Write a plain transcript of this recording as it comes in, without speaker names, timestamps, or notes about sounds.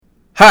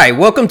Hi,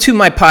 welcome to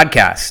my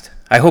podcast.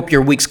 I hope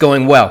your week's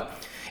going well.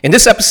 In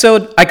this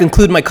episode, I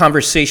conclude my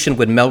conversation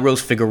with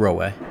Melrose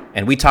Figueroa,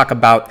 and we talk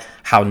about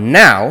how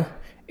now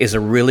is a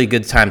really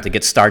good time to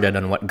get started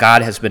on what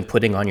God has been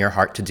putting on your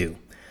heart to do.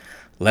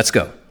 Let's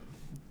go.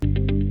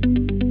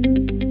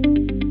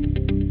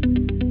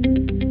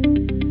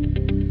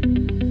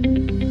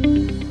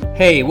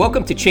 Hey,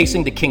 welcome to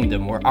Chasing the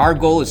Kingdom, where our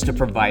goal is to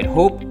provide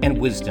hope and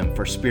wisdom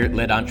for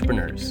spirit-led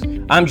entrepreneurs.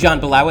 I'm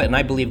John Bilawit, and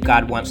I believe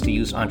God wants to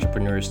use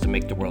entrepreneurs to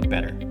make the world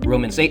better.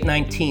 Romans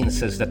 8:19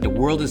 says that the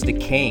world is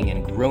decaying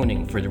and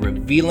groaning for the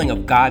revealing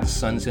of God's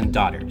sons and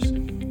daughters.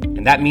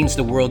 And that means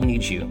the world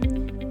needs you.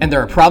 And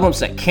there are problems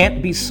that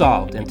can't be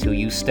solved until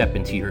you step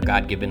into your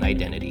God-given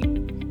identity.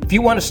 If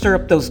you want to stir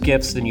up those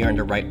gifts, then you're in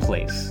the right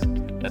place.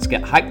 Let's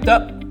get hyped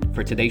up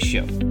for today's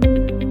show.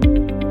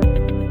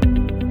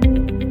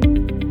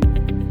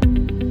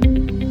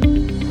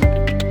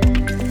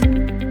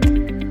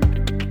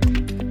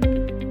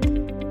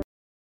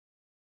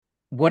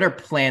 What are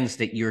plans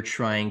that you're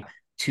trying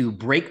to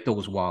break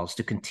those walls,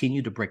 to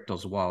continue to break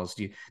those walls?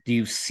 Do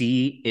you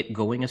see it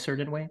going a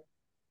certain way?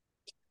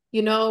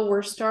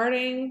 We're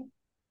starting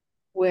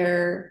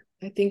where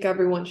I think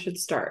everyone should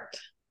start.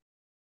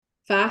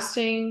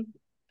 Fasting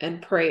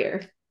and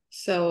prayer.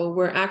 So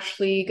we're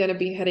actually going to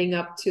be heading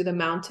up to the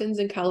mountains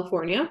in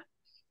California.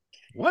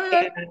 What?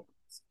 And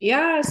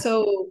yeah,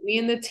 so me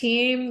and the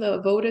team,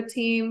 the VODA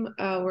team,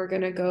 we're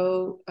going to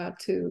go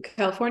to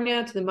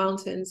California, to the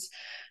mountains,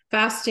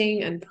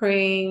 fasting and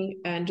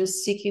praying and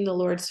just seeking the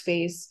Lord's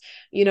face.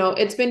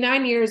 It's been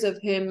 9 years of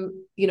him,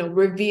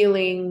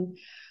 revealing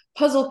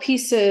puzzle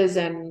pieces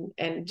and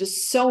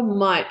just so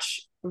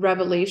much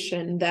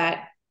revelation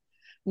that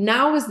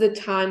now is the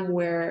time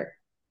where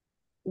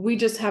we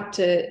just have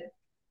to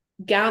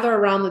gather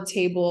around the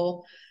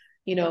table,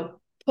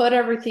 put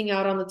everything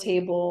out on the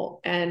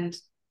table and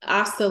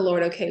ask the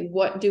Lord, okay,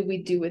 what do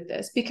we do with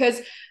this?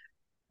 Because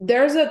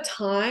there's a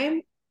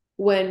time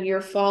when you're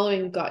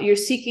following God, you're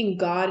seeking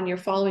God and you're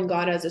following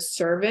God as a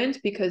servant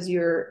because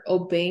you're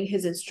obeying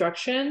his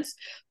instructions.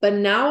 But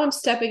now I'm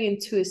stepping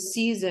into a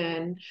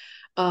season,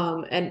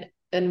 and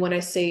when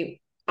I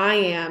say I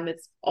am,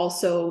 it's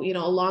also,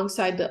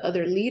 alongside the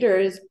other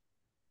leaders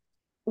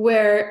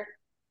where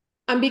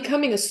I'm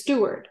becoming a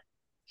steward.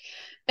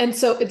 And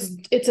so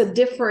it's a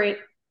different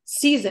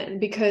season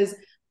because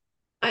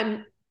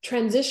I'm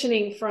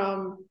transitioning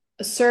from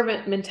a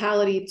servant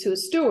mentality to a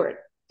steward.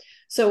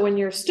 So when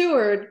you're a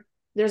steward,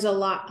 there's a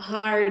lot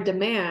higher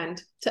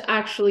demand to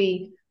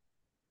actually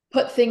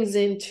put things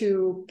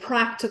into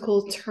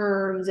practical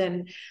terms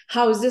and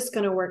how is this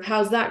going to work?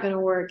 How's that going to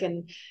work?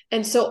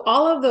 And so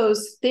all of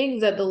those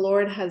things that the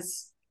Lord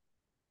has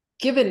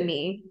given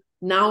me,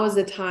 now is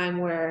the time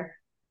where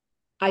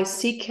I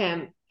seek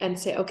him and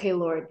say, okay,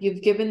 Lord,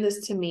 you've given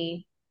this to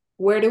me.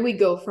 Where do we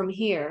go from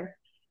here?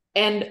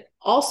 And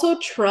also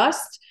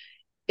trust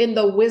in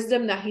the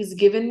wisdom that he's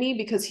given me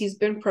because he's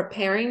been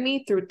preparing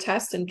me through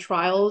tests and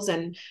trials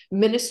and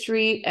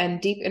ministry and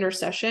deep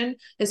intercession.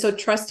 And so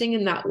trusting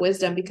in that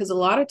wisdom, because a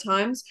lot of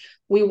times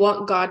we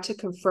want God to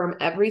confirm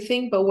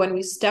everything. But when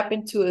we step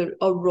into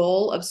a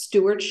role of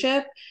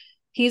stewardship,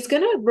 he's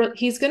going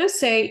to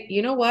say,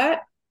 you know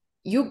what?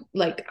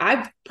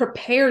 I've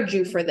prepared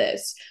you for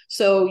this.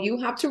 So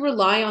you have to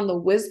rely on the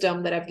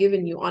wisdom that I've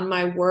given you, on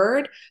my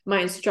word,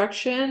 my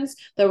instructions,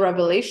 the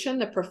revelation,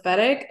 the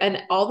prophetic,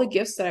 and all the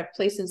gifts that I've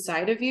placed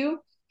inside of you.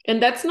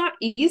 And that's not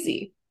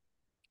easy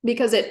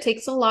because it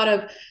takes a lot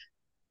of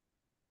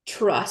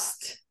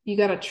trust. You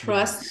got to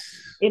trust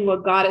in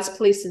what God has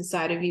placed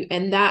inside of you.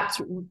 And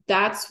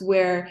that's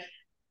where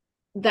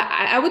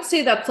I would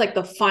say that's like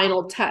the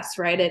final test,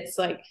 right?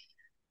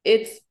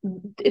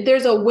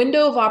 There's a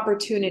window of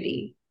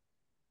opportunity.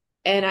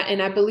 And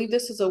I believe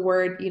this is a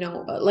word,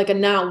 like a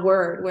now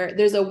word, where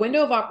there's a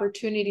window of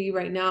opportunity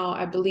right now,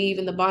 I believe,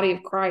 in the body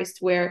of Christ,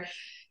 where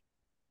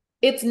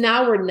it's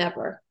now or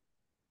never.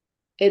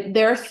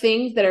 There are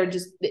things that are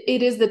just,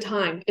 it is the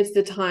time. It's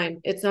the time.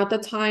 It's not the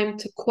time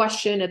to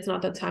question. It's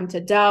not the time to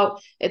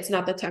doubt. It's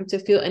not the time to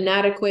feel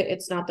inadequate.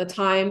 It's not the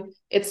time.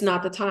 It's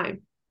not the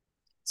time.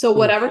 So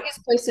whatever he's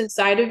placed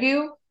inside of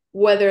you,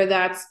 whether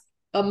that's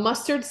a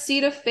mustard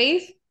seed of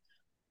faith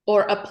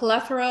or a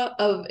plethora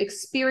of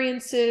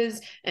experiences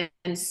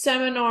and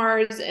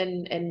seminars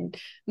and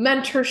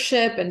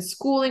mentorship and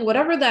schooling,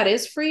 whatever that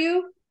is for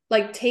you,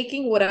 like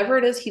taking whatever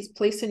it is he's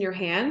placed in your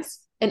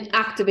hands and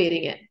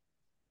activating it.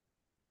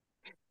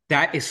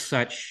 That is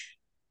such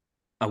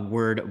a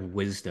word of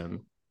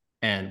wisdom.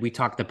 And we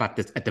talked about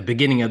this at the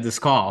beginning of this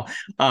call.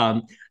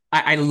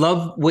 I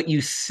love what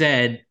you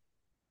said.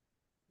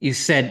 You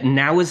said,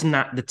 now is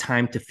not the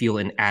time to feel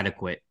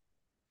inadequate.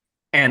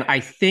 And I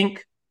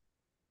think,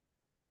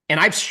 and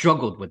I've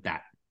struggled with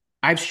that.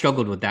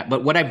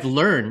 But what I've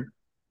learned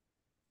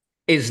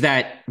is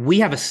that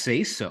we have a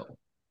say-so.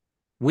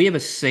 We have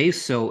a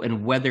say-so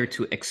in whether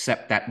to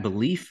accept that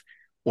belief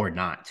or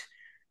not.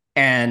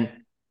 And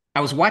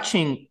I was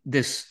watching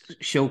this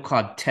show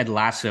called Ted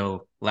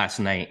Lasso last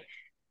night.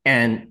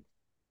 And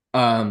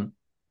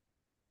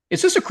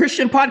is this a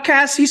Christian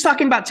podcast? He's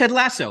talking about Ted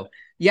Lasso.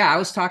 Yeah,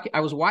 I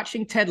was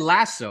watching Ted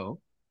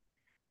Lasso,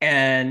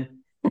 and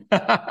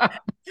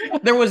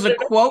there was a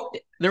quote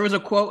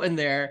in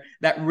there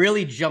that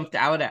really jumped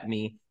out at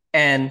me.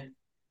 And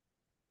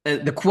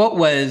the quote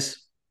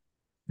was,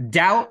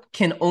 doubt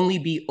can only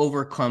be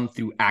overcome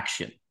through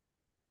action.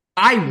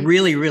 I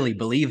really, really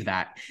believe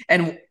that.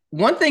 And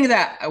one thing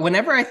that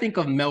whenever I think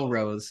of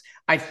Melrose,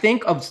 I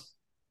think of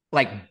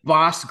like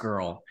boss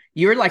girl.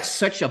 You're like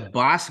such a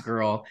boss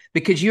girl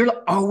because you're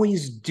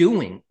always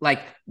doing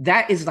like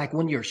that is like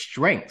one of your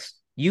strengths.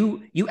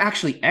 You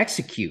actually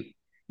execute.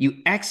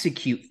 You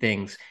execute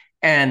things.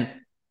 And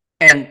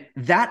and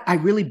that I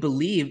really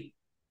believe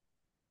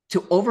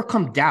to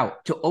overcome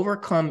doubt, to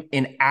overcome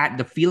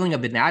the feeling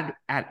of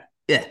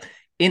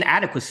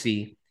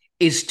inadequacy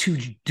is to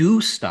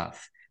do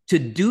stuff, to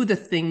do the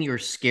thing you're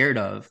scared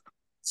of.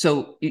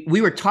 So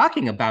we were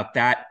talking about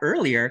that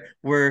earlier,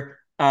 where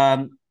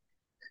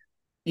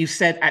you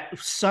said at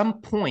some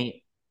point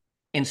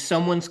in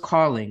someone's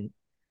calling,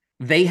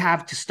 they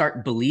have to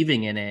start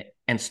believing in it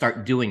and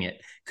start doing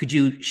it. Could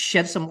you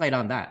shed some light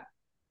on that?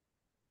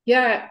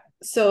 Yeah.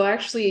 So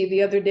actually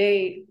the other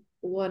day,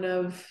 one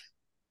of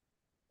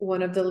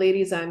the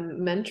ladies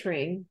I'm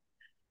mentoring,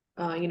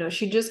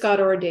 she just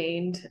got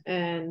ordained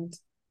and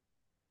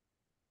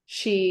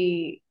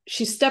she's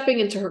stepping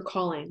into her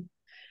calling.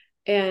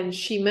 And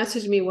she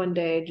messaged me one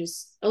day,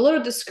 just a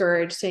little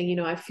discouraged, saying,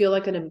 I feel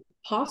like an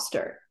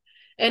imposter.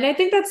 And I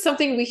think that's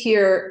something we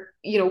hear,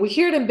 we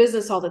hear it in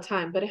business all the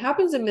time, but it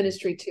happens in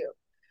ministry too.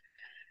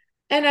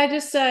 And I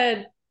just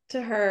said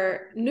to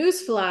her,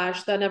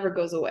 newsflash, that never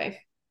goes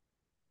away.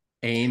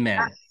 That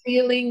Amen.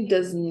 feeling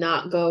does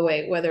not go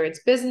away, whether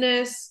it's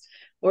business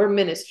or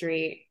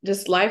ministry,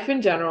 just life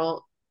in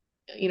general.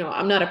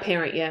 I'm not a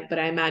parent yet, but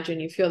I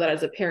imagine you feel that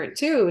as a parent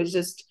too. It's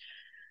just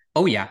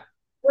Oh yeah.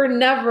 we're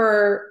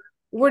never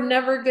we're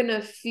never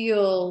gonna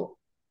feel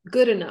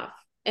good enough.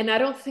 And I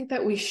don't think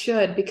that we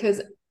should,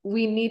 because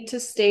we need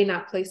to stay in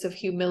that place of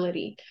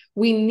humility.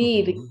 We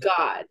need Mhm.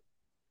 God.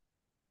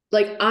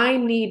 Like I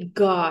need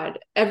God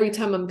every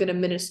time I'm gonna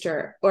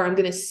minister or I'm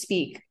gonna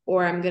speak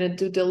or I'm gonna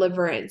do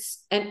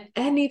deliverance. And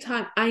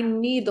anytime I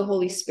need the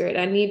Holy Spirit,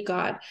 I need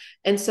God.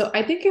 And so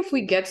I think if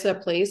we get to a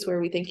place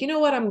where we think, you know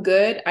what, I'm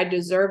good, I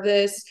deserve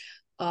this,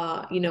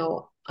 I'm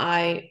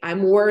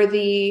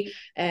worthy,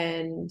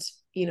 and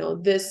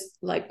this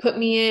like put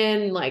me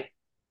in, like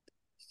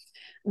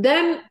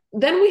then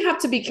we have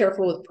to be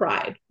careful with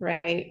pride,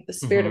 right? The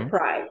spirit of Mhm.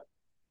 pride. So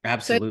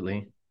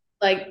Absolutely.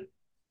 like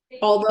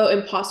although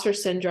imposter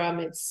syndrome,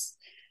 it's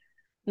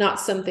not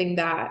something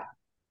that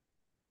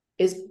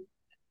is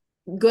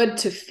good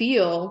to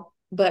feel,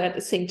 but at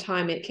the same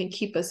time, it can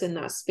keep us in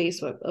that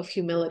space of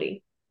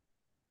humility.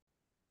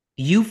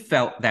 You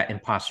felt that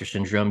imposter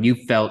syndrome. You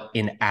felt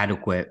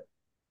inadequate.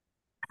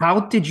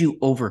 How did you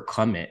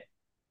overcome it?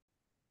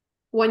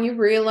 When you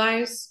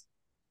realize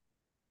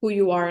who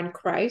you are in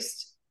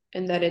Christ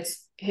and that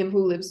it's Him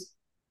who lives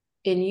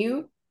in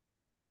you,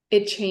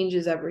 it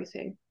changes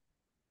everything.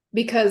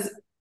 Because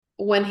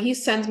when He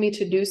sends me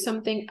to do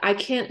something, I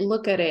can't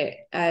look at it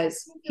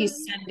as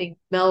He's sending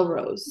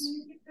Melrose.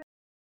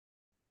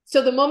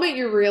 So the moment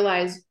you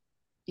realize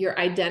your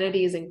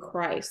identity is in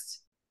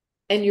Christ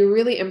and you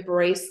really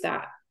embrace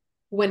that,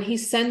 when He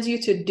sends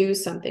you to do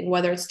something,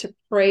 whether it's to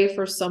pray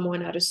for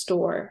someone at a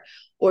store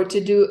or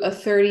to do a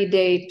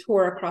 30-day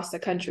tour across the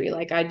country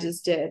like I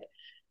just did,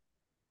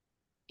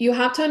 you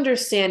have to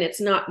understand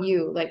it's not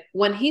you. Like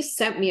when He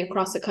sent me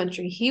across the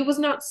country, He was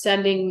not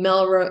sending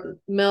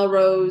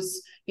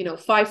Melrose,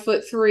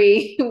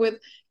 5'3" with,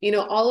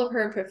 all of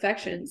her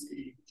imperfections.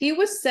 He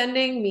was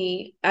sending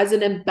me as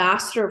an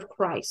ambassador of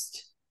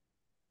Christ.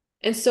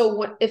 And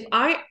so if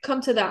I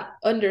come to that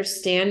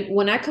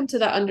when I come to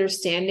that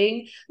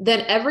understanding,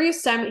 then every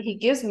assignment He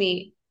gives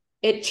me,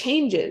 it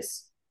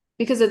changes,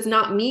 because it's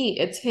not me,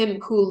 it's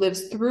Him who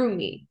lives through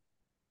me.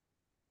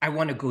 I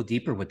want to go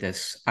deeper with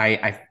this.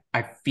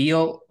 I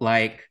feel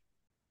like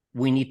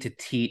we need to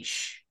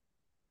teach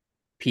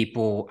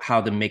people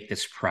how to make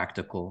this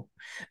practical,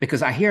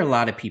 because I hear a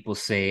lot of people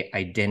say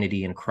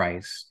identity in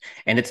Christ,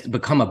 and it's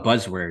become a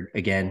buzzword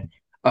again.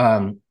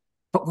 But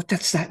what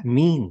does that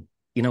mean?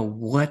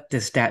 What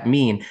does that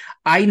mean?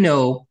 I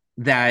know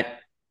that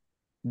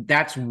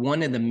that's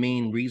one of the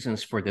main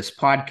reasons for this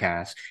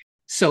podcast.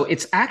 So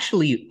it's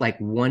actually like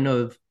one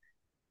of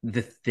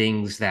the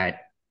things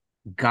that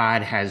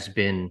God has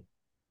been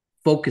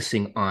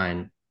focusing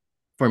on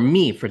for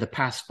me for the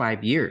past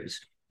 5 years,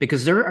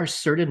 because there are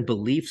certain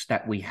beliefs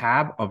that we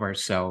have of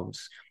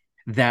ourselves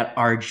that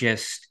are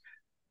just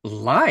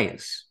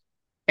lies.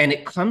 And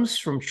it comes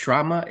from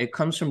trauma, it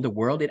comes from the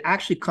world, it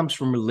actually comes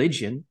from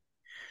religion.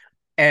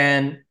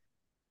 And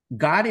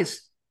God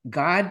is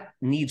God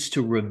needs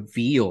to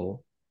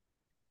reveal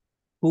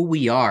who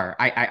we are.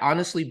 I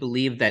honestly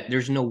believe that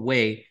there's no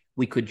way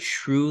we could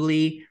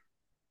truly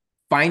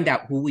find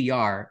out who we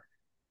are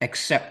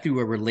except through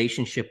a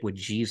relationship with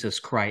Jesus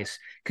Christ,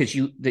 because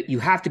you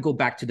have to go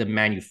back to the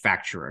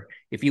manufacturer.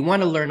 If you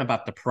want to learn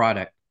about the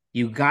product,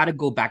 you got to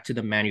go back to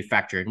the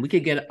manufacturer. And we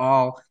could get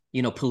all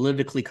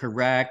politically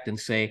correct and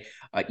say,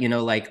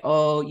 like,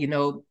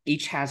 oh,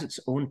 each has its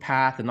own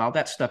path and all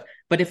that stuff.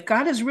 But if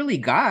God is really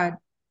God,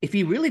 if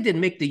he really did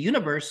make the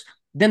universe,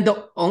 then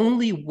the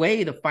only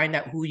way to find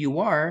out who you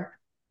are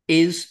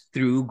is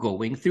through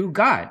going through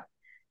God.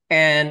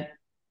 And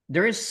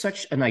there is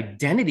such an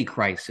identity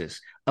crisis,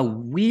 a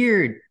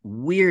weird,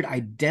 weird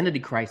identity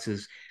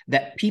crisis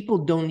that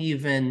people don't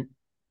even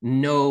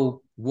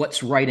know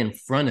what's right in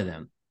front of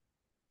them.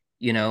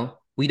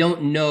 We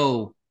don't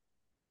know,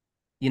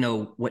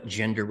 what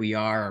gender we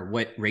are or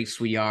what race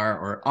we are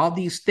or all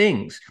these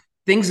things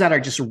that are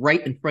just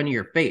right in front of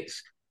your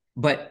face.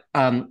 But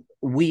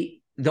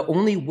the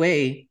only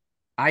way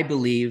I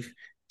believe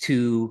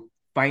to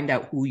find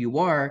out who you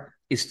are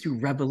is through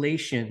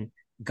revelation,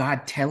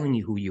 God telling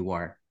you who you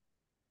are.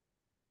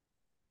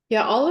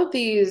 Yeah, all of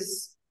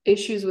these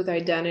issues with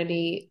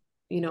identity,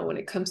 when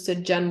it comes to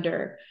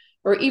gender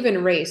or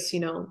even race,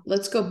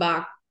 let's go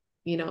back,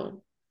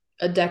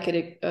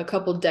 a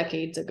couple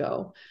decades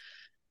ago,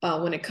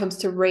 when it comes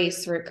to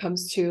race or it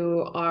comes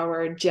to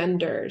our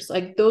genders,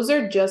 like those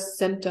are just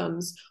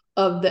symptoms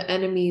of the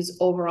enemy's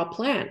overall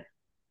plan.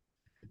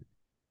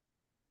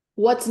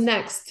 What's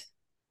next?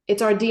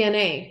 It's our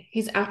DNA.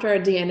 He's after our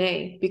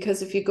DNA,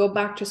 because if you go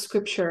back to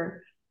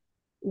scripture,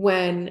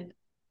 when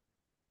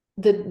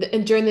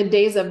during the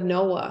days of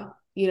Noah,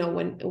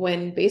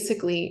 when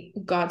basically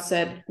God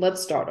said,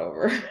 let's start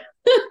over,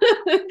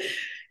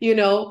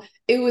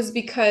 it was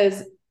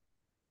because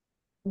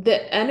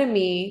the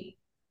enemy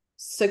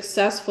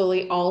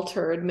successfully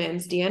altered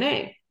man's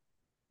DNA.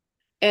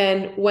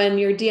 And when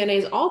your DNA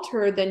is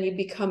altered, then you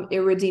become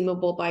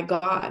irredeemable by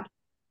God.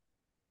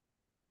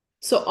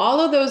 So all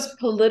of those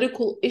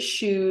political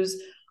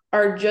issues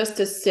are just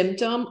a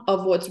symptom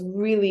of what's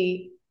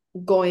really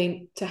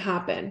going to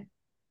happen.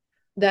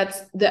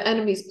 That's the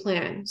enemy's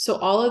plan. So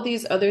all of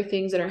these other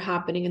things that are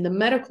happening in the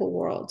medical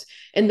world,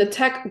 in the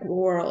tech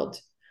world,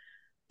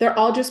 they're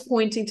all just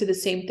pointing to the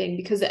same thing,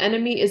 because the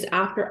enemy is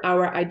after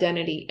our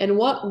identity. And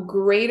what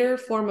greater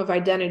form of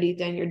identity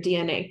than your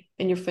DNA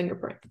and your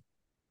fingerprint?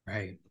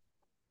 Right.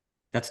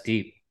 That's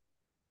deep.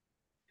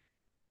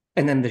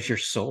 And then there's your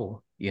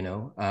soul, you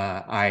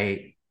have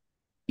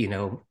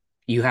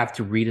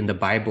to read in the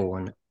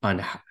Bible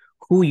on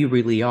who you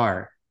really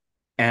are.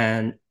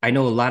 And I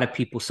know a lot of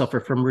people suffer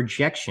from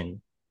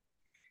rejection.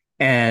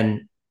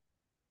 And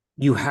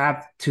you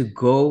have to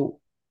go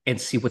and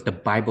see what the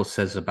Bible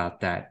says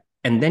about that.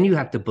 And then you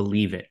have to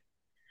believe it.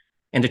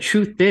 And the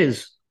truth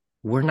is,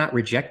 we're not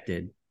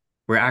rejected.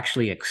 We're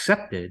actually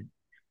accepted.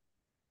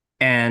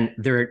 And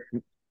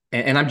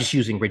I'm just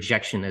using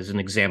rejection as an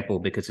example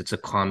because it's a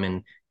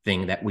common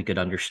thing that we could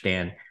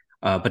understand.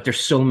 But there's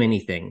so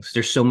many things.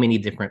 There's so many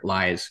different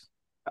lies.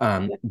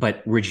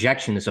 But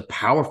rejection is a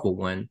powerful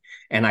one.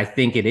 And I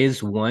think it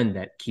is one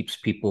that keeps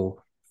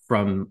people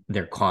from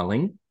their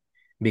calling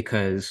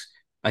because,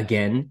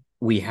 again,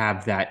 we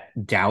have that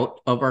doubt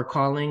of our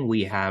calling.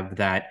 We have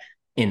that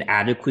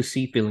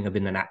feeling of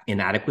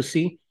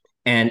inadequacy.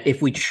 And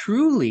if we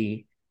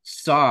truly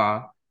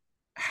saw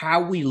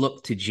how we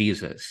look to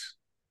Jesus,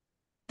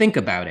 think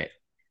about it.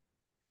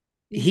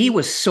 He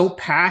was so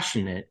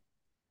passionate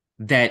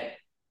that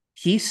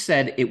he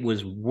said it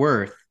was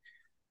worth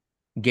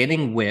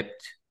getting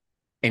whipped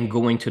and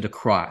going to the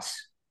cross.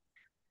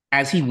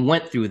 As he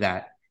went through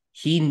that,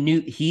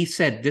 he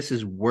said, this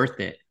is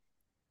worth it.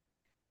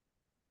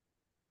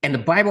 And the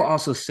Bible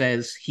also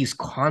says he's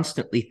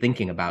constantly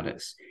thinking about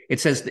us. It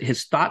says that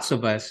his thoughts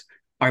of us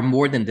are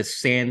more than the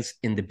sands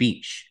in the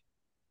beach.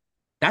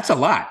 That's a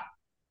lot.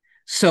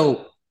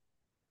 So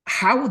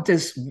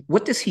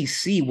what does he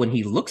see when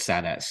he looks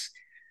at us?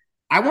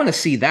 I want to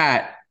see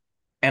that.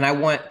 And I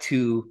want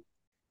to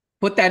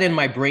put that in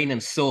my brain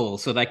and soul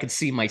so that I could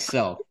see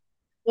myself.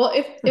 Well,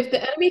 if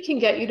the enemy can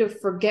get you to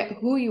forget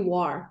who you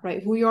are,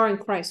 right? Who you are in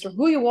Christ, or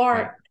who you are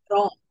right. at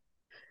all.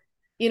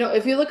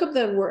 If you look up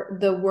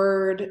the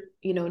word,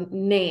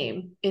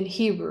 name in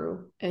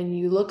Hebrew, and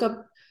you look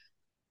up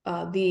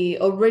the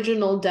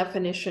original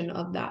definition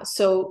of that.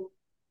 So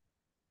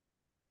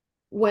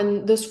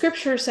when the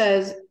scripture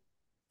says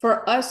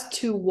for us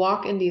to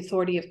walk in the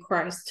authority of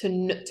Christ,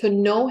 to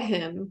know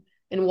him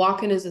and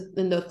walk in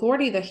the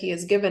authority that he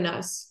has given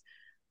us,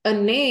 a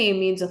name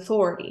means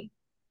authority.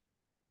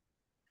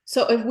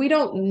 So if we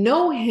don't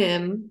know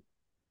him,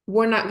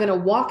 we're not going to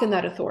walk in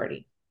that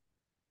authority.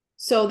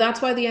 So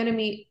that's why the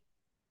enemy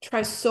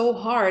tries so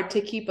hard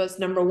to keep us,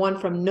 number one,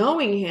 from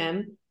knowing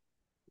him,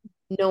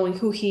 knowing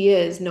who he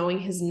is, knowing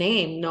his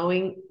name,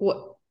 knowing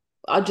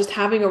just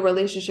having a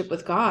relationship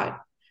with God,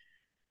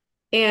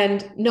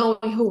 and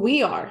knowing who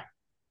we are.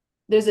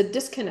 There's a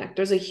disconnect.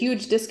 There's a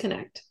huge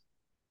disconnect.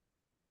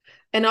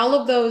 And all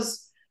of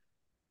those,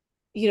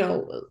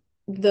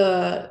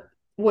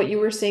 what you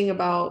were saying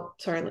about,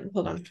 sorry,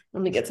 hold on,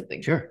 let me get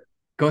something. Sure.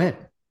 Go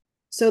ahead.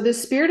 So the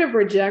spirit of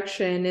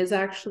rejection is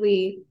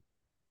actually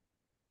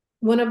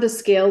one of the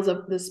scales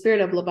of the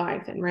spirit of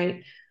Leviathan,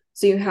 right?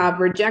 So you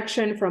have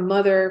rejection from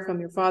mother, from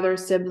your father,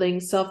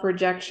 siblings,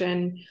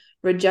 self-rejection,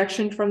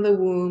 rejection from the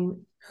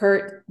womb,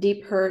 hurt,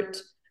 deep hurt,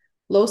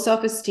 low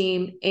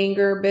self-esteem,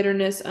 anger,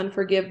 bitterness,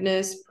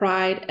 unforgiveness,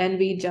 pride,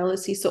 envy,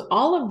 jealousy. So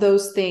all of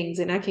those things,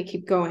 and I can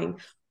keep going,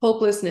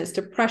 hopelessness,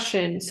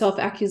 depression,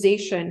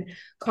 self-accusation,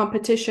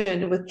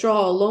 competition,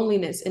 withdrawal,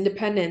 loneliness,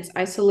 independence,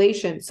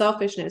 isolation,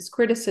 selfishness,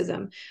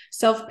 criticism,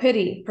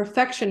 self-pity,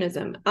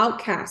 perfectionism,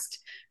 outcast,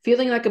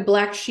 feeling like a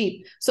black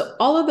sheep. So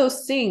all of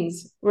those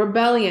things,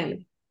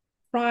 rebellion,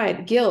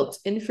 pride, guilt,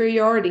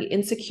 inferiority,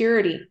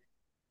 insecurity,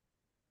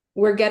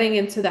 we're getting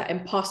into that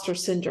imposter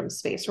syndrome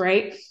space,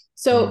 right?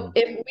 So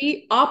if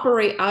we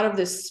operate out of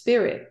this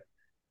spirit,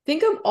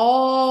 think of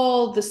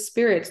all the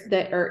spirits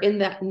that are in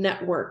that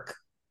network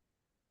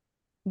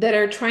that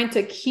are trying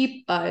to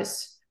keep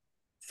us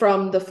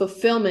from the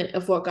fulfillment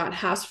of what God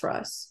has for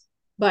us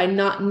by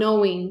not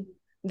knowing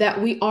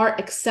that we are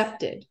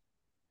accepted.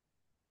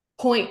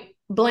 Point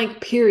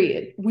blank,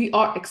 period. We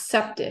are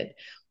accepted.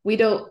 We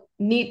don't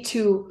need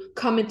to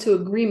come into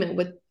agreement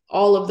with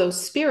all of those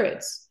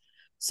spirits.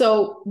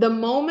 So the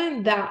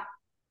moment that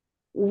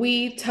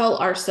we tell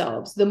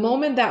ourselves, the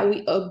moment that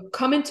we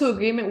come into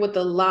agreement with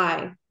the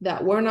lie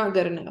that we're not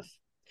good enough,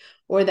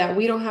 or that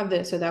we don't have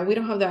this, or that we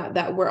don't have that,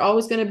 that we're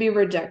always going to be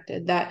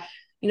rejected, that,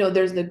 you know,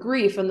 there's the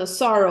grief and the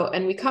sorrow,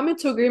 and we come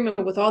into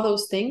agreement with all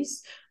those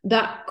things,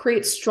 that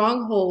creates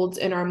strongholds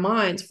in our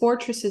minds,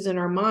 fortresses in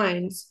our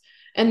minds,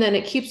 and then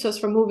it keeps us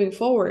from moving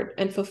forward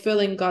and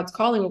fulfilling God's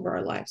calling over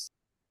our lives.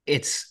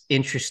 It's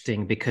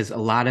interesting because a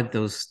lot of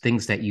those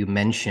things that you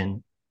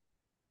mentioned,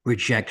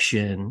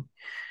 rejection,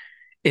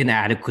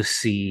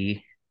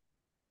 inadequacy,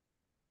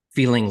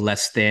 feeling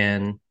less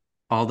than,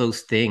 all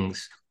those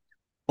things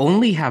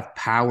only have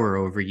power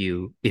over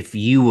you if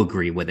you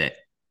agree with it.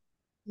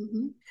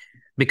 Mm-hmm.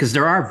 Because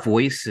there are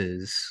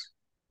voices,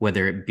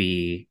 whether it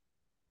be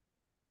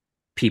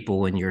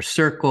people in your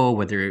circle,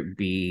 whether it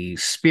be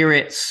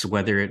spirits,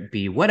 whether it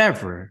be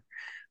whatever,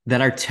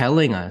 that are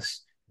telling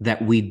us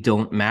that we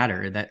don't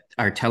matter, that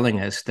are telling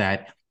us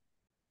that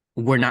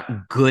we're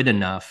not good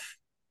enough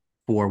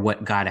for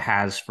what God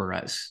has for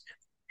us.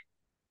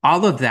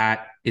 All of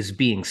that is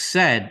being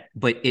said,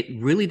 but it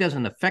really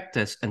doesn't affect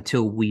us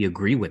until we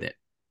agree with it.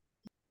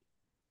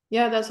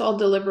 Yeah, that's all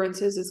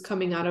deliverance is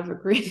coming out of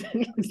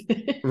agreement with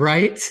it.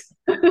 Right?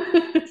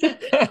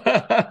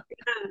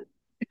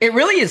 It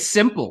really is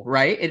simple,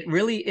 right? It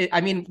really,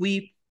 I mean,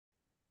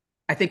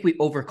 I think we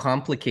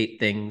overcomplicate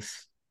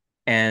things,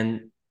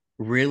 and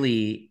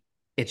really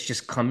it's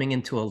just coming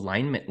into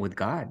alignment with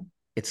God.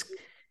 It's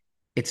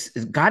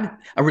God,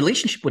 a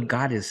relationship with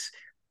God is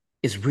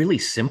really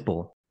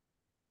simple,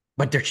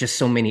 but there's just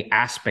so many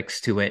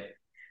aspects to it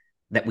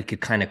that we could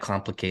kind of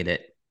complicate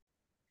it.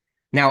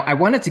 Now, I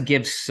wanted to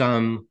give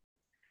some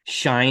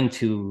shine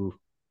to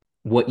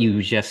what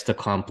you just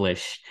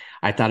accomplished.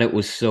 I thought it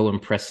was so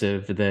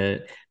impressive.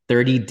 The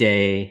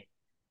 30-day,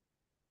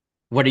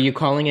 what are you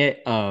calling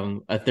it?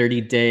 A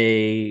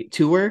 30-day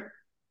tour?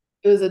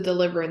 It was a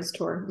deliverance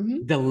tour.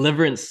 Mm-hmm.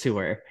 Deliverance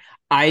tour.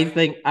 I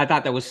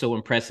thought that was so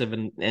impressive,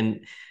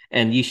 and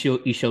you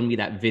showed me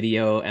that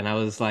video, and I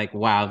was like,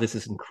 wow, this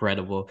is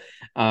incredible.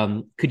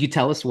 Could you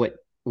tell us what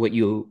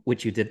you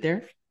did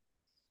there?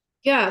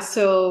 Yeah,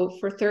 so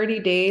for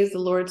 30 days, the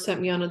Lord sent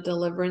me on a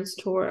deliverance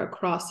tour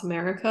across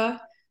America.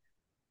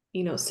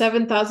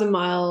 7,000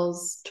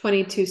 miles,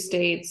 22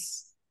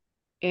 states,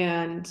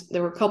 and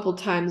there were a couple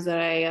times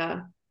that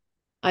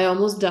I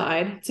almost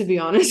died, to be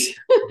honest.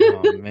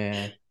 Oh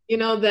man.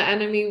 The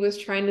enemy was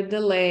trying to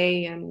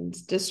delay and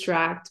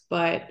distract,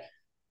 but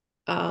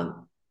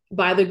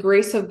by the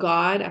grace of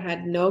God, I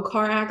had no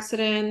car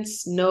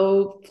accidents,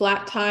 no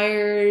flat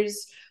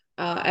tires.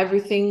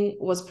 Everything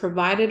was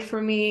provided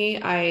for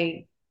me.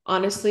 I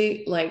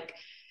honestly,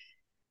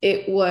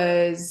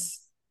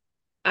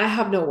 I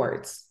have no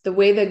words. The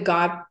way that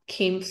God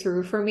came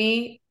through for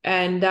me,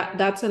 and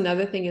that's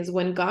another thing, is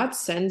when God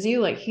sends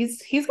you,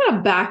 he's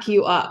gonna back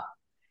you up.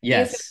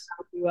 Yes. He's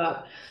gonna back you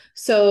up.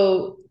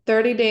 So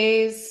 30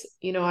 days,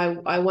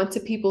 I went to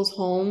people's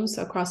homes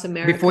across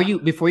America.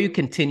 Before you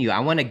continue, I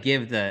want to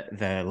give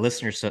the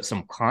listeners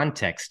some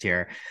context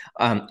here.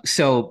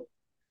 So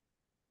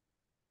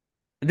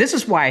this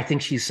is why I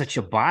think she's such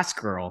a boss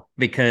girl,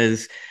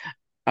 because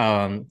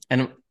and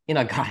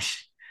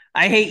gosh,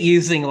 I hate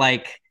using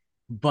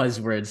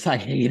buzzwords. I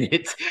hate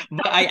it,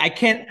 but I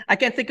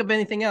can't think of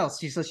anything else.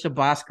 She's such a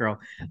boss girl,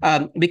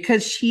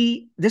 because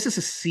this is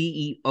a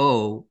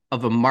CEO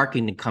of a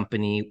marketing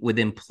company with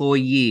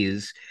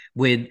employees,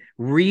 with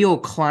real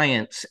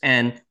clients,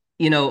 and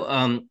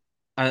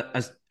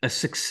a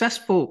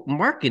successful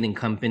marketing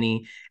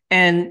company,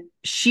 and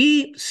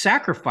she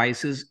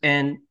sacrifices,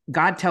 and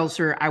God tells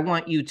her, I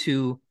want you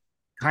to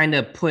kind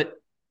of put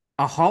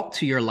a halt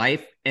to your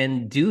life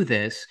and do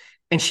this.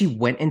 And she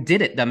went and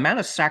did it. The amount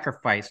of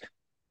sacrifice,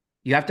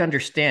 you have to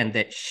understand,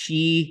 that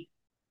she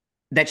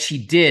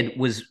did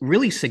was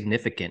really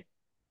significant.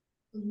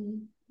 Mm-hmm.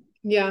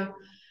 Yeah,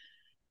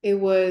 it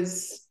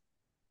was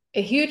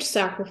a huge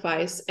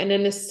sacrifice. And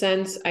in a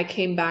sense, I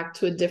came back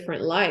to a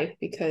different life,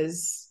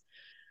 because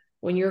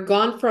when you're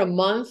gone for a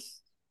month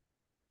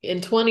in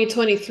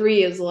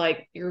 2023 is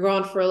like you're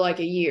gone for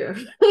a year.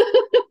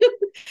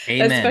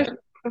 Amen.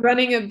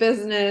 running a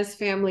business,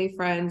 family,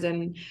 friends,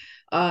 and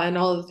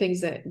all the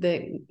things that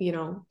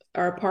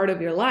are a part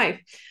of your life.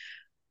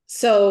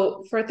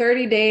 So for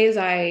 30 days,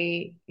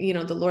 the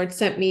Lord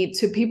sent me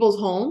to people's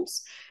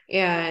homes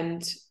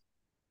and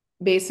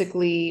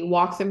basically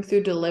walk them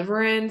through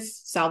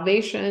deliverance,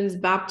 salvations,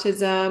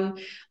 baptism,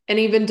 and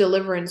even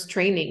deliverance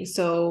training.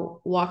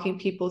 So walking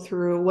people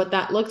through what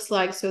that looks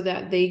like so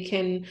that they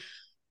can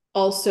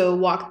also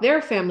walk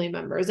their family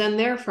members and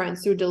their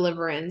friends through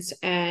deliverance.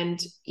 And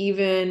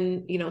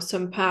even,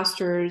 some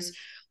pastors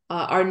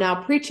are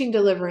now preaching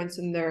deliverance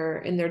in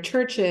their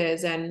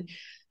churches, and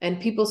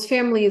people's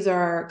families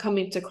are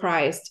coming to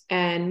Christ,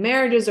 and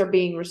marriages are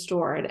being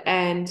restored.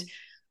 And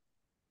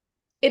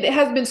it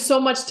has been so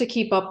much to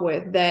keep up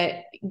with,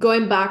 that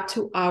going back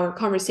to our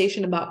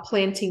conversation about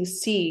planting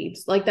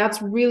seeds, like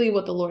that's really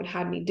what the Lord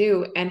had me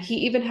do. And he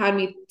even had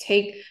me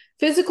take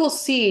physical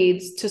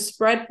seeds to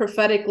spread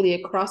prophetically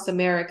across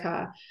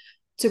America,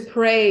 to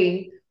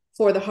pray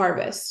for the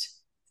harvest,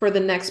 for the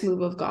next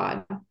move of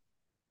God.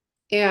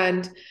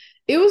 And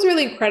it was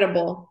really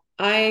incredible.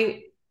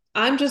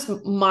 I'm just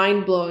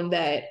mind blown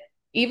that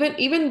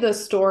even the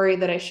story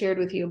that I shared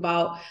with you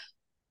about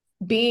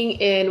being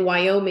in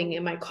Wyoming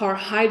in my car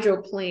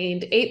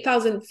hydroplaned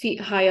 8,000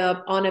 feet high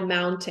up on a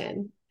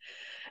mountain.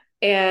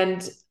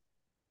 And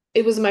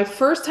it was my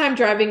first time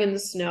driving in the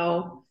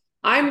snow.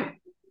 I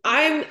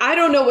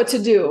don't know what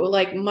to do.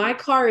 Like, my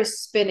car is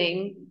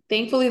spinning.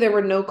 Thankfully, there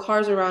were no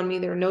cars around me.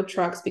 There were no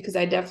trucks, because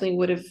I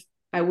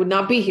would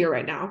not be here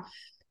right now.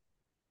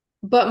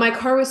 But my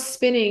car was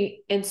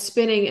spinning and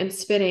spinning and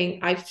spinning.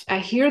 I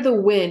hear the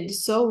wind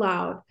so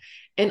loud.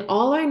 And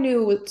all I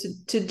knew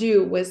to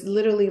do was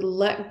literally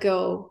let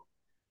go.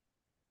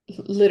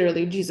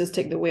 Literally, Jesus,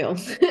 take the wheel.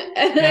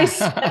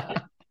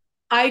 And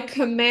I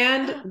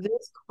command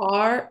this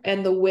car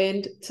and the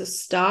wind to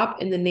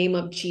stop in the name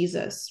of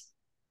Jesus.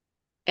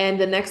 And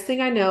the next thing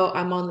I know,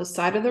 I'm on the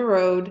side of the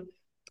road,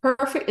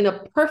 perfect, in a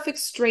perfect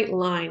straight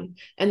line,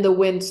 and the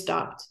wind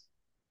stopped.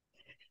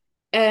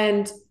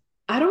 And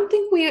I don't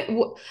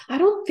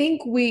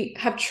think we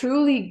have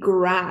truly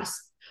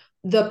grasped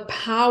the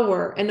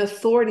power and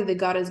authority that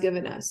God has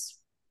given us.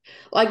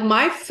 Like,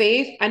 my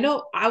faith, I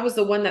know I was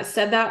the one that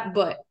said that,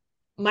 but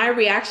my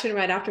reaction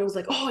right after was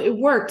like, oh, it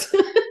worked.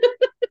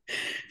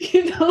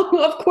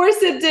 Of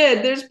course it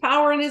did. There's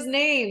power in his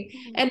name.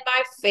 And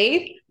my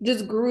faith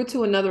just grew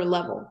to another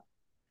level.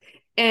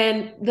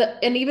 And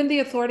even the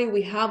authority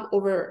we have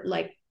over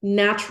like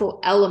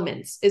natural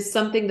elements is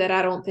something that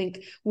I don't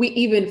think we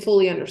even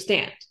fully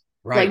understand.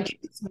 Right. Like,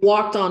 Jesus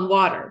walked on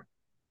water.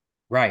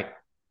 Right.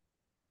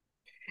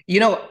 You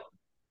know,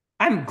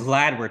 I'm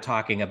glad we're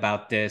talking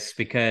about this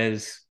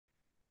because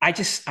I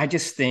just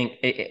think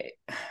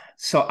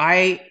so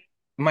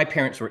my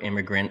parents were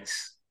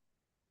immigrants,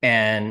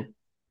 and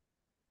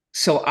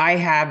so I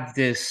have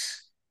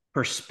this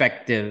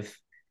perspective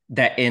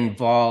that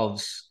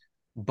involves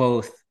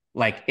both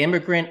like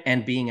immigrant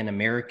and being an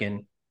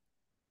American.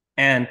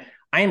 And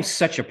I am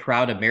such a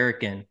proud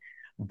American,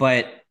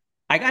 but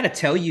I got to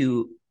tell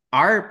you,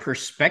 our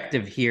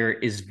perspective here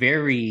is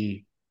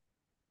very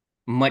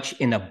much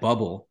in a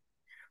bubble.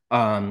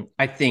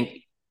 I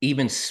think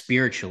even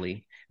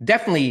spiritually,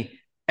 definitely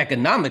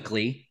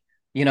economically,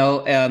 you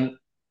know, um,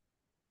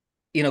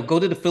 go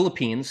to the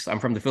Philippines. I'm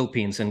from the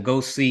Philippines, and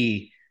go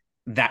see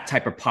that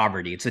type of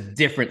poverty. It's a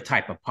different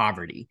type of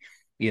poverty.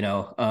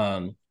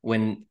 When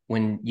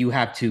you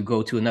have to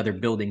go to another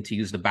building to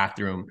use the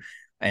bathroom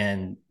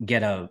and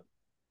get a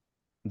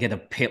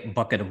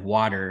bucket of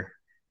water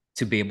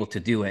to be able to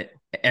do it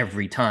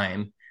every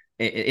time.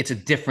 It's a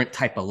different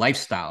type of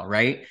lifestyle,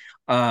 right?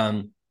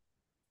 And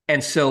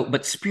so,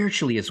 but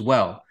spiritually as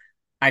well,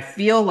 I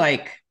feel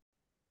like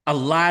a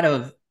lot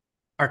of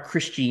our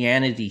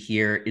Christianity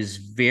here is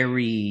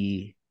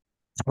very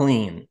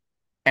clean,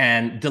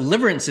 and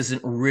deliverance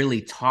isn't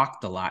really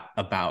talked a lot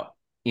about,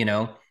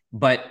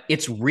 but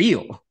it's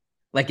real.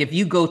 Like, if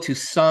you go to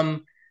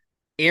some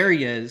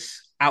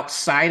areas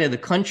outside of the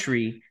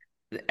country,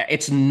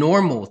 it's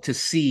normal to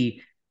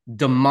see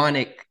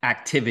demonic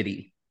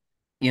activity,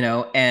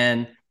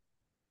 and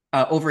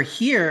over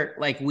here,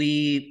 like,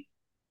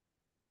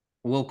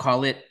 we'll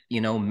call it,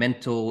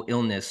 mental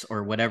illness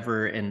or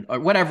whatever, or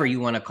whatever you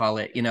want to call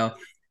it,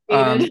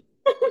 um,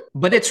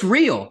 but it's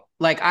real.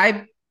 Like,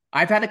 I've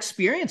had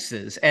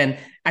experiences, and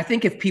I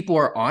think if people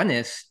are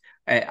honest,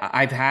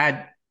 I've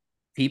had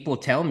people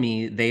tell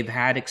me they've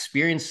had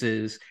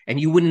experiences, and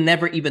you would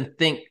never even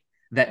think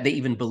that they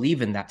even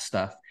believe in that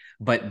stuff,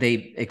 but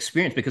they've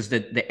experienced, because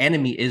the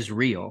enemy is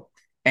real,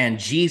 and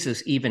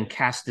Jesus even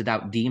casted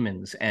out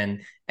demons,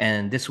 and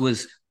this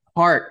was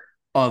part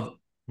of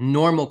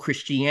normal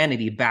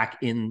Christianity back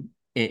in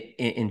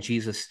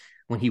Jesus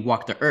when he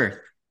walked the earth.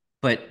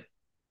 But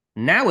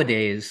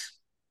nowadays,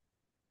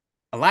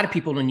 a lot of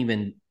people don't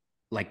even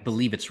like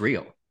believe it's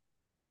real.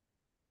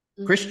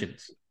 Mm-hmm.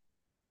 Christians.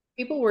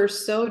 People were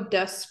so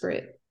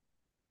desperate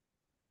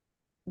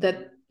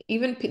that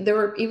there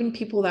were even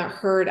people that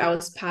heard I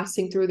was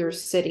passing through their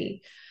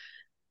city,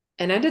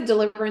 and I did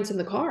deliverance in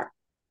the car,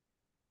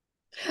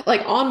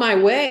 like on my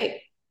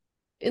way.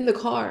 in the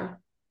car.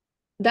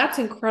 That's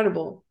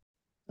incredible.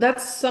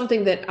 That's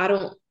something that I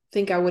don't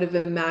think I would have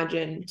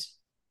imagined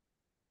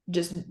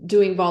just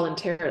doing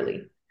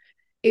voluntarily.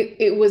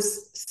 It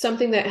was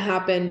something that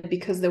happened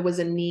because there was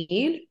a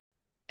need,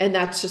 and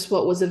that's just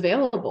what was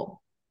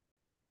available.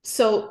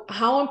 So,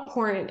 how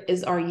important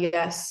is our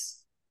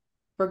yes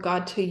for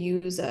God to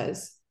use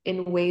us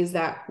in ways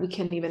that we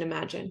can't even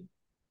imagine?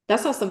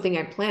 That's not something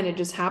I planned. It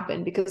just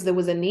happened because there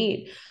was a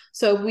need.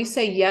 So, if we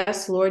say,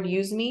 yes, Lord,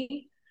 use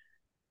me,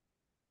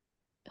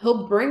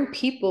 He'll bring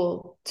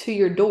people to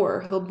your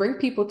door, He'll bring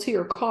people to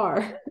your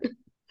car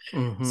so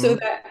Mm-hmm.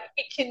 that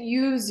He can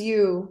use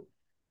you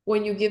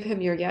when you give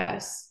Him your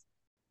yes.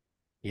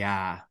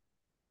 Yeah.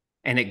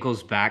 And it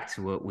goes back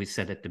to what we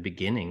said at the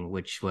beginning,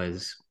 which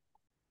was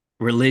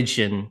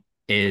religion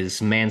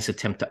is man's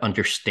attempt to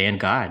understand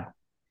God,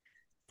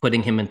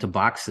 putting him into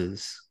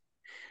boxes.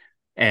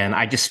 And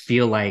I just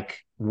feel like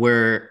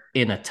we're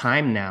in a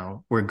time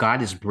now where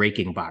God is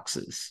breaking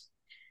boxes.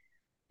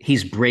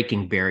 He's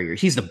breaking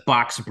barriers. He's the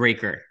box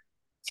breaker.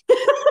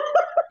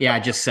 Yeah, I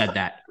just said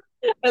that.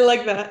 I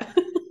like that.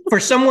 For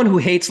someone who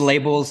hates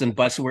labels and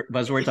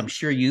buzzwords, I'm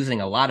sure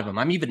using a lot of them.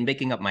 I'm even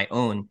making up my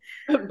own.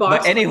 But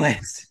Box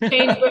anyways,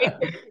 chain breaker.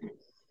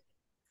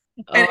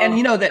 and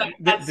you know that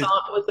That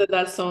song was it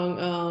that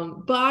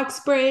song Box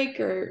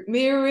Breaker,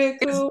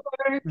 Miracle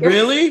Worker.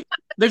 really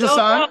there's a No,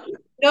 song.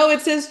 no,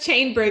 it says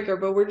chain breaker,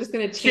 but we're just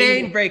gonna change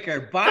Chain it.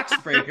 breaker, box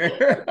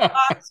breaker.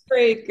 Box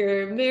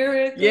breaker,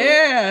 miracle.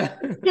 Yeah,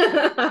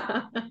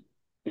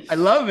 I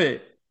love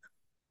it.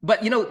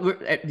 But you know,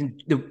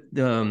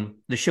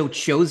 the show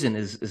Chosen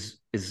is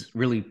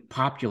really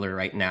popular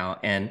right now,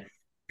 and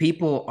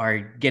people are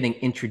getting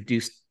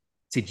introduced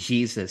to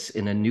Jesus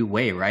in a new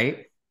way,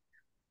 right?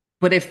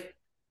 But if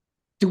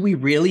do we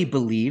really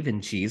believe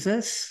in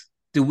Jesus?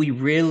 Do we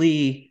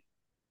really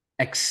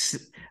ex-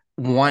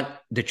 want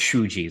the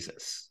true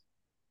Jesus,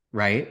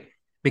 right?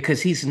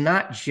 Because he's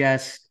not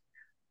just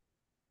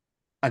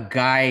a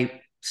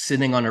guy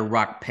sitting on a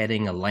rock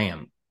petting a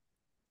lamb.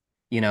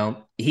 You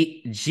know,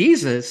 he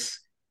Jesus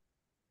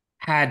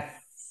had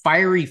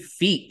fiery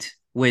feet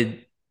with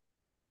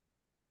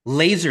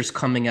lasers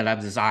coming out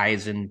of his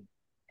eyes and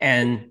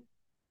and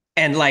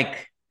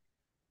like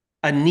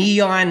a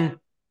neon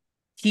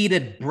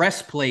heated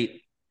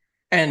breastplate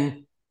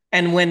and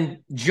and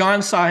when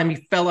John saw him,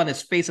 he fell on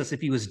his face as if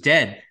he was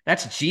dead.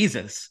 That's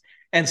Jesus.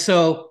 And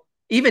so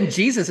even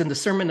Jesus in the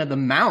Sermon on the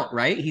Mount,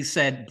 right? He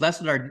said,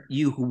 "Blessed are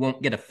you who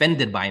won't get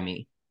offended by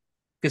me,"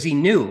 because he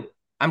knew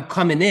I'm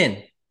coming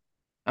in.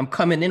 I'm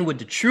coming in with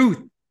the truth,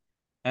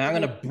 and I'm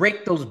gonna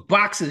break those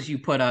boxes you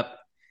put up,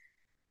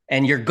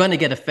 and you're gonna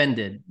get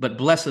offended. But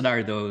blessed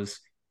are those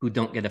who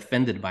don't get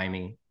offended by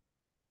me.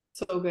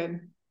 So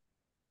good.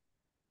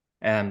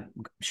 And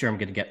I'm sure I'm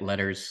gonna get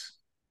letters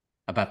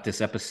about this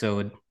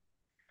episode.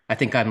 I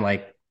think I'm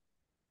like,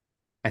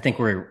 I think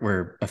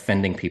we're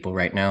offending people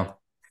right now.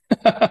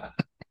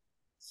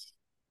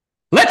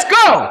 Let's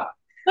go.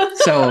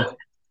 So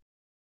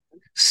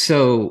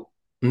so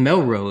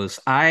Melrose,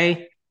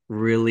 I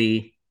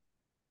really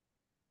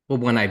well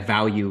when I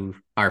value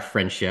our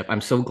friendship.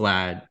 I'm so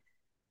glad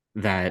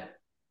that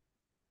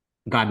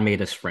God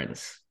made us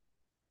friends.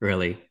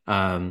 Really,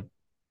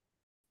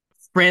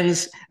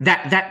 friends.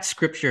 That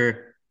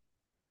scripture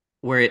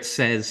where it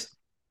says,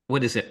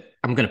 "What is it?"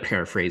 I'm going to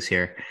paraphrase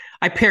here.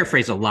 I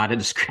paraphrase a lot of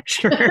the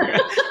scripture.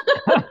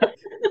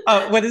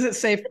 What does it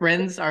say?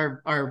 Friends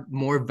are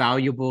more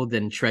valuable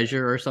than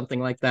treasure, or something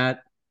like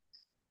that.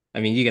 I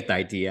mean, you get the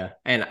idea.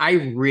 And I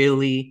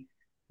really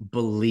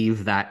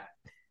believe that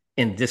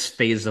in this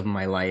phase of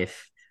my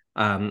life.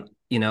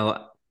 You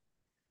know,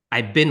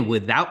 I've been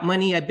without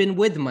money, I've been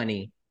with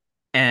money,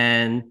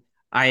 and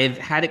I've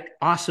had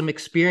awesome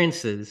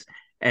experiences.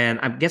 And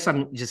I guess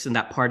I'm just in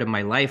that part of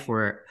my life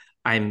where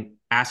I'm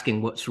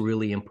asking what's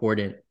really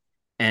important.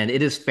 And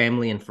it is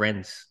family and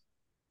friends.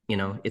 You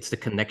know, it's the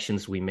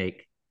connections we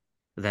make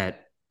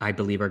that I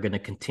believe are going to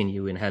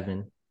continue in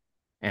heaven.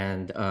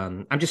 And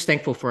I'm just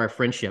thankful for our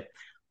friendship.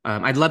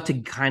 I'd love to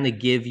kind of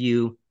give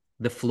you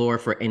the floor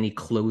for any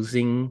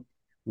closing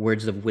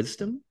words of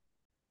wisdom.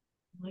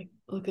 Like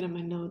looking at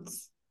my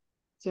notes.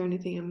 Is there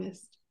anything I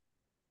missed?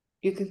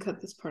 You can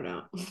cut this part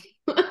out.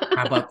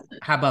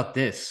 How about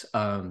this?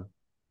 Do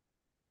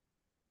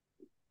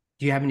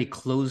you have any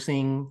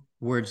closing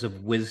words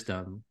of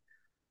wisdom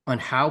on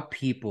how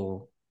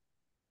people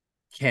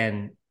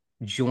can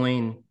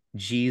join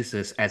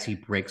Jesus as he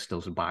breaks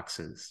those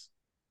boxes?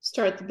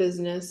 Start the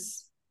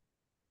business,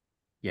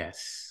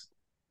 Yes.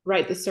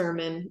 write the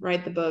sermon,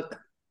 write the book,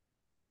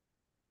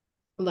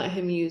 let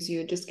him use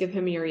you. Just give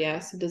him your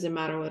yes. It doesn't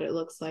matter what it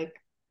looks like.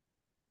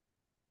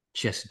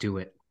 Just do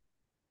it.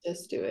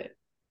 Just do it.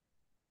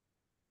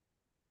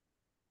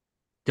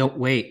 Don't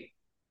wait.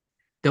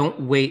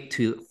 Don't wait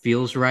till it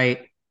feels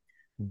right.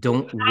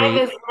 Don't Time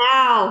wait. is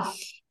now.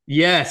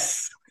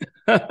 Yes.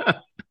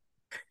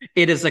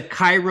 It is a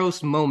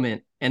Kairos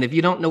moment. And if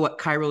you don't know what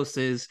Kairos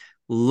is,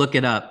 look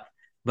it up.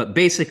 But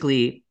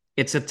basically,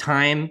 it's a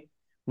time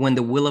when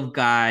the will of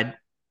God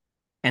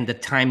and the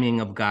timing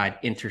of God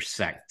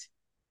intersect.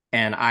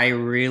 And I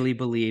really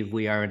believe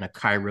we are in a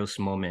Kairos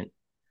moment.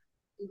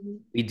 Mhm.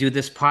 We do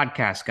this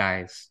podcast,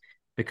 guys,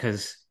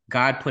 because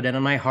God put it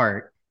on my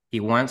heart. He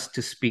wants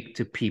to speak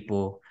to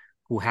people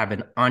who have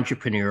an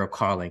entrepreneurial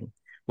calling.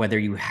 Whether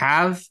you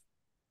have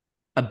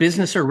a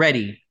business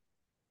already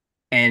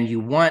and you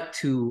want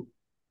to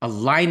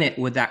align it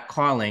with that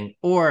calling,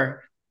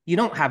 or you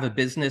don't have a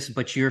business,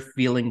 but you're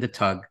feeling the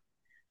tug,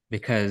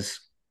 because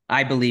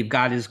I believe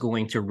God is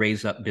going to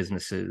raise up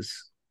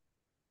businesses.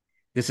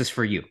 This is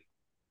for you.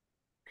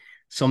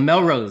 So,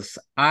 Melrose,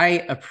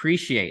 I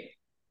appreciate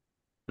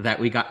that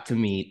we got to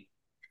meet.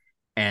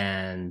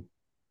 And,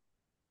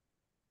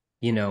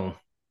 you know,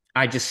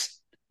 I just,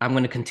 I'm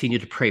going to continue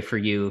to pray for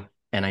you.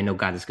 And I know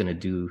God is going to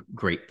do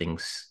great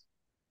things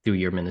through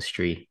your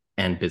ministry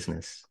and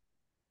business.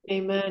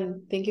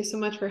 Amen. Thank you so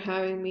much for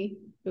having me.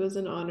 It was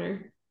an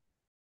honor.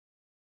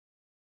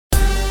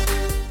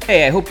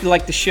 Hey, I hope you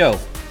liked the show.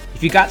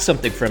 If you got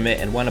something from it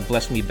and want to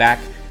bless me back,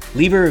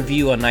 leave a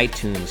review on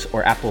iTunes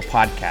or Apple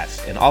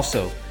Podcasts, and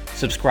also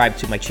subscribe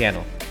to my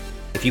channel.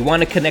 If you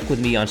want to connect with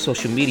me on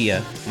social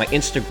media, my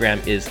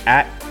Instagram is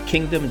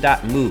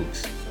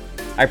 @kingdom.moves.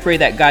 I pray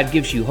that God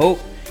gives you hope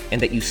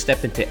and that you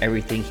step into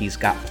everything He's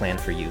got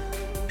planned for you.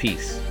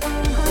 Peace.